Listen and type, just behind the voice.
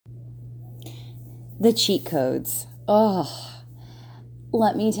The cheat codes. Oh,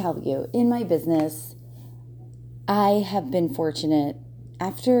 let me tell you, in my business, I have been fortunate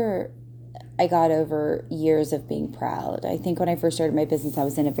after I got over years of being proud. I think when I first started my business, I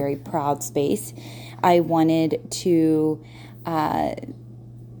was in a very proud space. I wanted to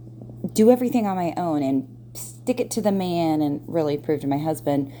do everything on my own and stick it to the man and really prove to my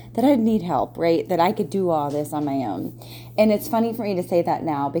husband that I didn't need help, right? That I could do all this on my own. And it's funny for me to say that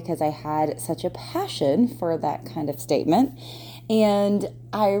now because I had such a passion for that kind of statement. And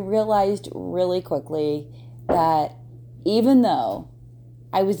I realized really quickly that even though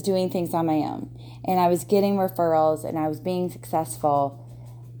I was doing things on my own and I was getting referrals and I was being successful,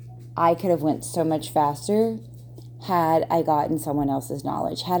 I could have went so much faster had I gotten someone else's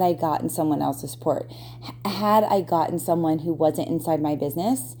knowledge, had I gotten someone else's support, had I gotten someone who wasn't inside my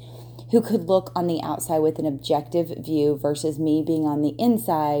business, who could look on the outside with an objective view versus me being on the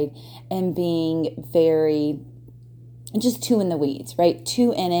inside and being very, just too in the weeds, right?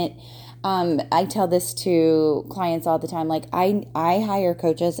 Too in it. I tell this to clients all the time. Like I hire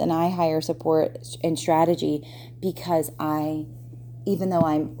coaches and I hire support and strategy because even though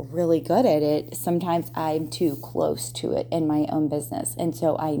I'm really good at it, sometimes I'm too close to it in my own business. And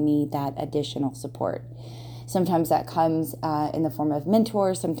so I need that additional support. Sometimes that comes in the form of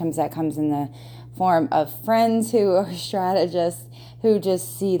mentors. Sometimes that comes in the form of friends who are strategists who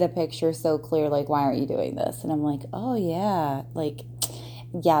just see the picture so clear, like, why aren't you doing this? And I'm like, oh yeah,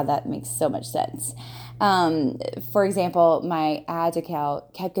 yeah, that makes so much sense. For example, my ads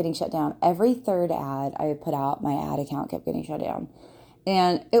account kept getting shut down. Every third ad I would put out, my ad account kept getting shut down.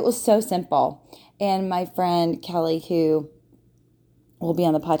 And it was so simple. And my friend Kelly, who will be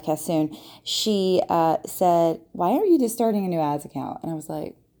on the podcast soon, she said, why aren't you just starting a new ads account? And I was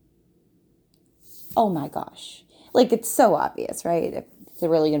like, oh my gosh. Like, it's so obvious, right? It's a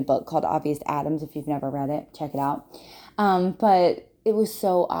really good book called Obvious Atoms. If you've never read it, check it out. But it was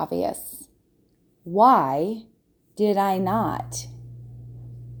so obvious. Why did I not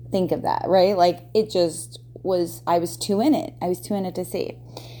think of that, right? Like, it just was, I was too in it. I was too in it to see.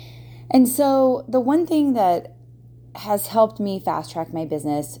 And so the one thing that has helped me fast track my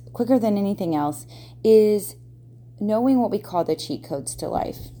business quicker than anything else is knowing what we call the cheat codes to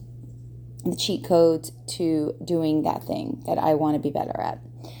life. The cheat codes to doing that thing that I want to be better at.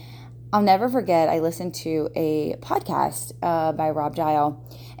 I'll never forget, I listened to a podcast by Rob Dial,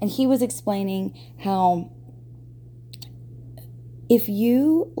 and he was explaining how if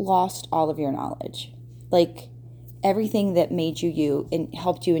you lost all of your knowledge, like everything that made you and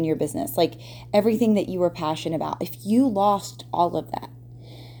helped you in your business, like everything that you were passionate about, if you lost all of that,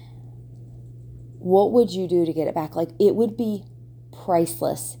 what would you do to get it back? Like, it would be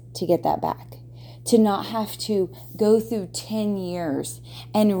priceless to get that back. To not have to go through 10 years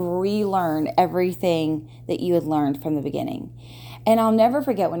and relearn everything that you had learned from the beginning. And I'll never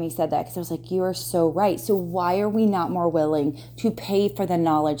forget when he said that, because I was like, you are so right. So why are we not more willing to pay for the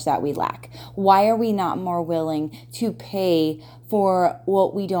knowledge that we lack? Why are we not more willing to pay for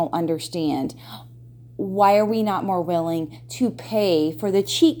what we don't understand? Why are we not more willing to pay for the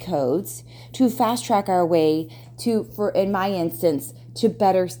cheat codes to fast track our way to, for in my instance,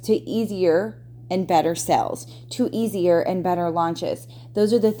 to easier and better sales, to easier and better launches?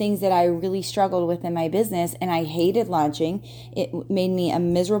 Those are the things that I really struggled with in my business, and I hated launching. It made me a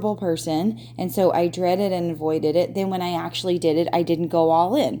miserable person, and so I dreaded and avoided it. Then when I actually did it, I didn't go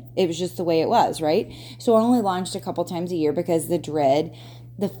all in. It was just the way it was, right? So I only launched a couple times a year because the dread,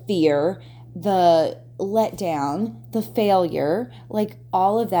 the fear, the letdown, the failure, like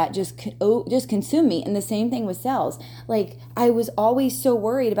all of that just consumed me. And the same thing with sales. Like, I was always so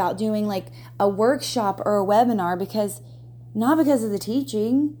worried about doing like a workshop or a webinar not because of the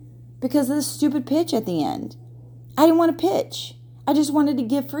teaching, because of the stupid pitch at the end. I didn't want to pitch. I just wanted to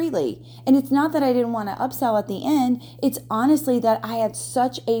give freely. And it's not that I didn't want to upsell at the end. It's honestly that I had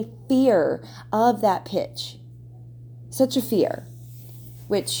such a fear of that pitch. Such a fear.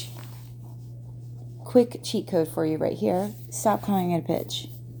 Which, quick cheat code for you right here. Stop calling it a pitch.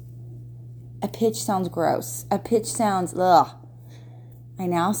 A pitch sounds gross. A pitch sounds, ugh. I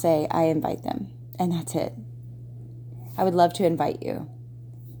now say I invite them. And that's it. I would love to invite you.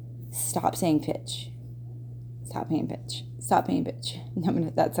 Stop saying pitch. Stop saying pitch. Stop saying pitch.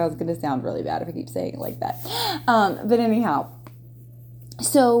 That sounds going to sound really bad if I keep saying it like that. But anyhow,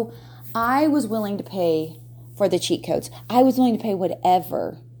 so I was willing to pay for the cheat codes. I was willing to pay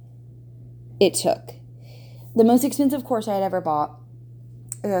whatever it took. The most expensive course I had ever bought,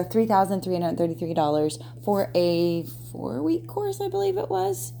 $3,333 for a 4-week course, I believe it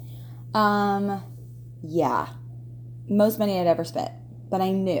was. Yeah. Most money I'd ever spent. But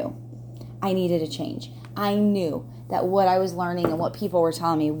I knew I needed a change. I knew that what I was learning and what people were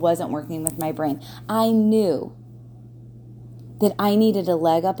telling me wasn't working with my brain. I knew that I needed a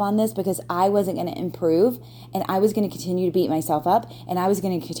leg up on this because I wasn't going to improve, and I was going to continue to beat myself up, and I was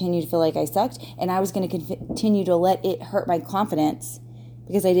going to continue to feel like I sucked, and I was going to continue to let it hurt my confidence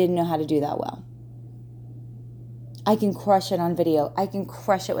because I didn't know how to do that well. I can crush it on video. I can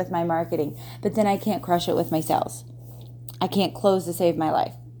crush it with my marketing, but then I can't crush it with my sales. I can't close to save my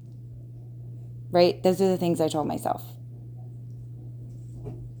life. Right? Those are the things I told myself.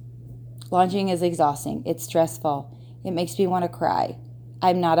 Launching is exhausting. It's stressful. It makes me want to cry.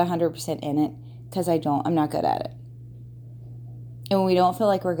 I'm not 100% in it because I'm not good at it. And when we don't feel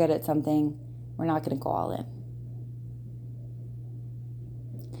like we're good at something, we're not going to go all in.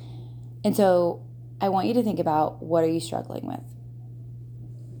 And so I want you to think about, what are you struggling with?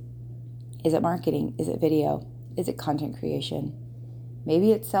 Is it marketing? Is it video? Is it content creation?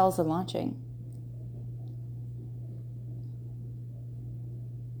 Maybe it's sales and launching.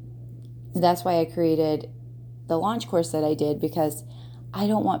 That's why I created the launch course that I did, because I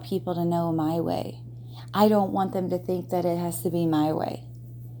don't want people to know my way. I don't want them to think that it has to be my way.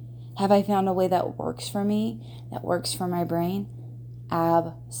 Have I found a way that works for me, that works for my brain?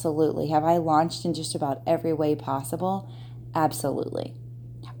 Absolutely. Have I launched in just about every way possible? Absolutely.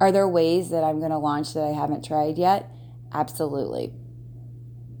 Are there ways that I'm going to launch that I haven't tried yet? Absolutely.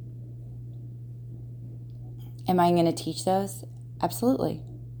 Am I going to teach those? Absolutely.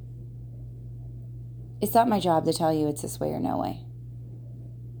 It's not my job to tell you it's this way or no way.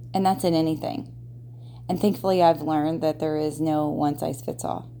 And that's in anything. And thankfully, I've learned that there is no one size fits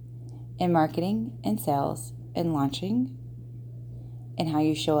all in marketing and sales and launching and how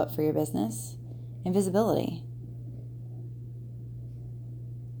you show up for your business and visibility.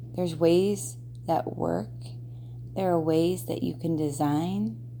 There's ways that work. There are ways that you can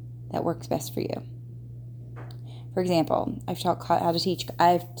design that works best for you. For example, I've taught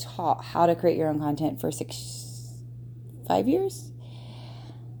how to create your own content for 5 years.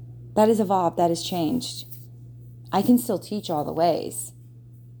 That has evolved. That has changed. I can still teach all the ways,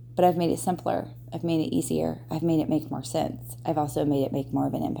 but I've made it simpler. I've made it easier. I've made it make more sense. I've also made it make more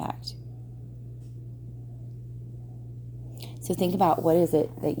of an impact. So think about, what is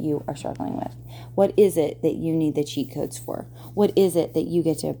it that you are struggling with? What is it that you need the cheat codes for? What is it that you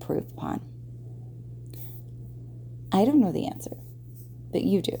get to improve upon? I don't know the answer, but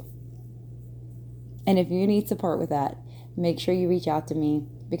you do. And if you need support with that, make sure you reach out to me,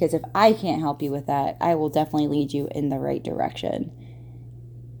 because if I can't help you with that, I will definitely lead you in the right direction.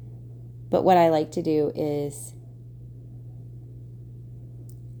 But what I like to do is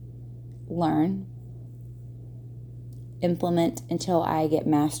learn, implement until I get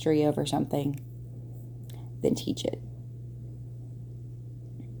mastery over something, then teach it.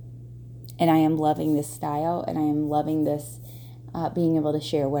 And I am loving this style, and I am loving this being able to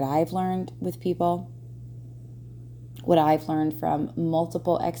share what I've learned with people, what I've learned from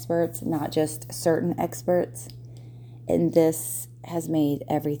multiple experts, not just certain experts. And this has made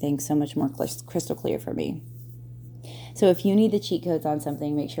everything so much more crystal clear for me. So if you need the cheat codes on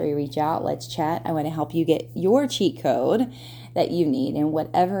something, make sure you reach out. Let's chat. I want to help you get your cheat code that you need, in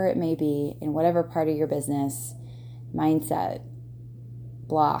whatever it may be, in whatever part of your business, mindset,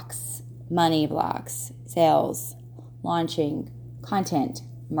 blocks, money blocks, sales, launching, content,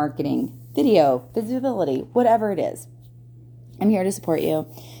 marketing, video, visibility, whatever it is. I'm here to support you.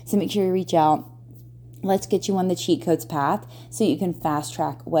 So make sure you reach out. Let's get you on the cheat codes path so you can fast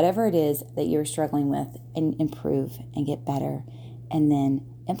track whatever it is that you're struggling with and improve and get better, and then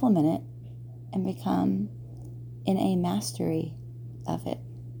implement it and become in a mastery of it.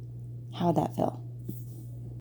 How would that feel?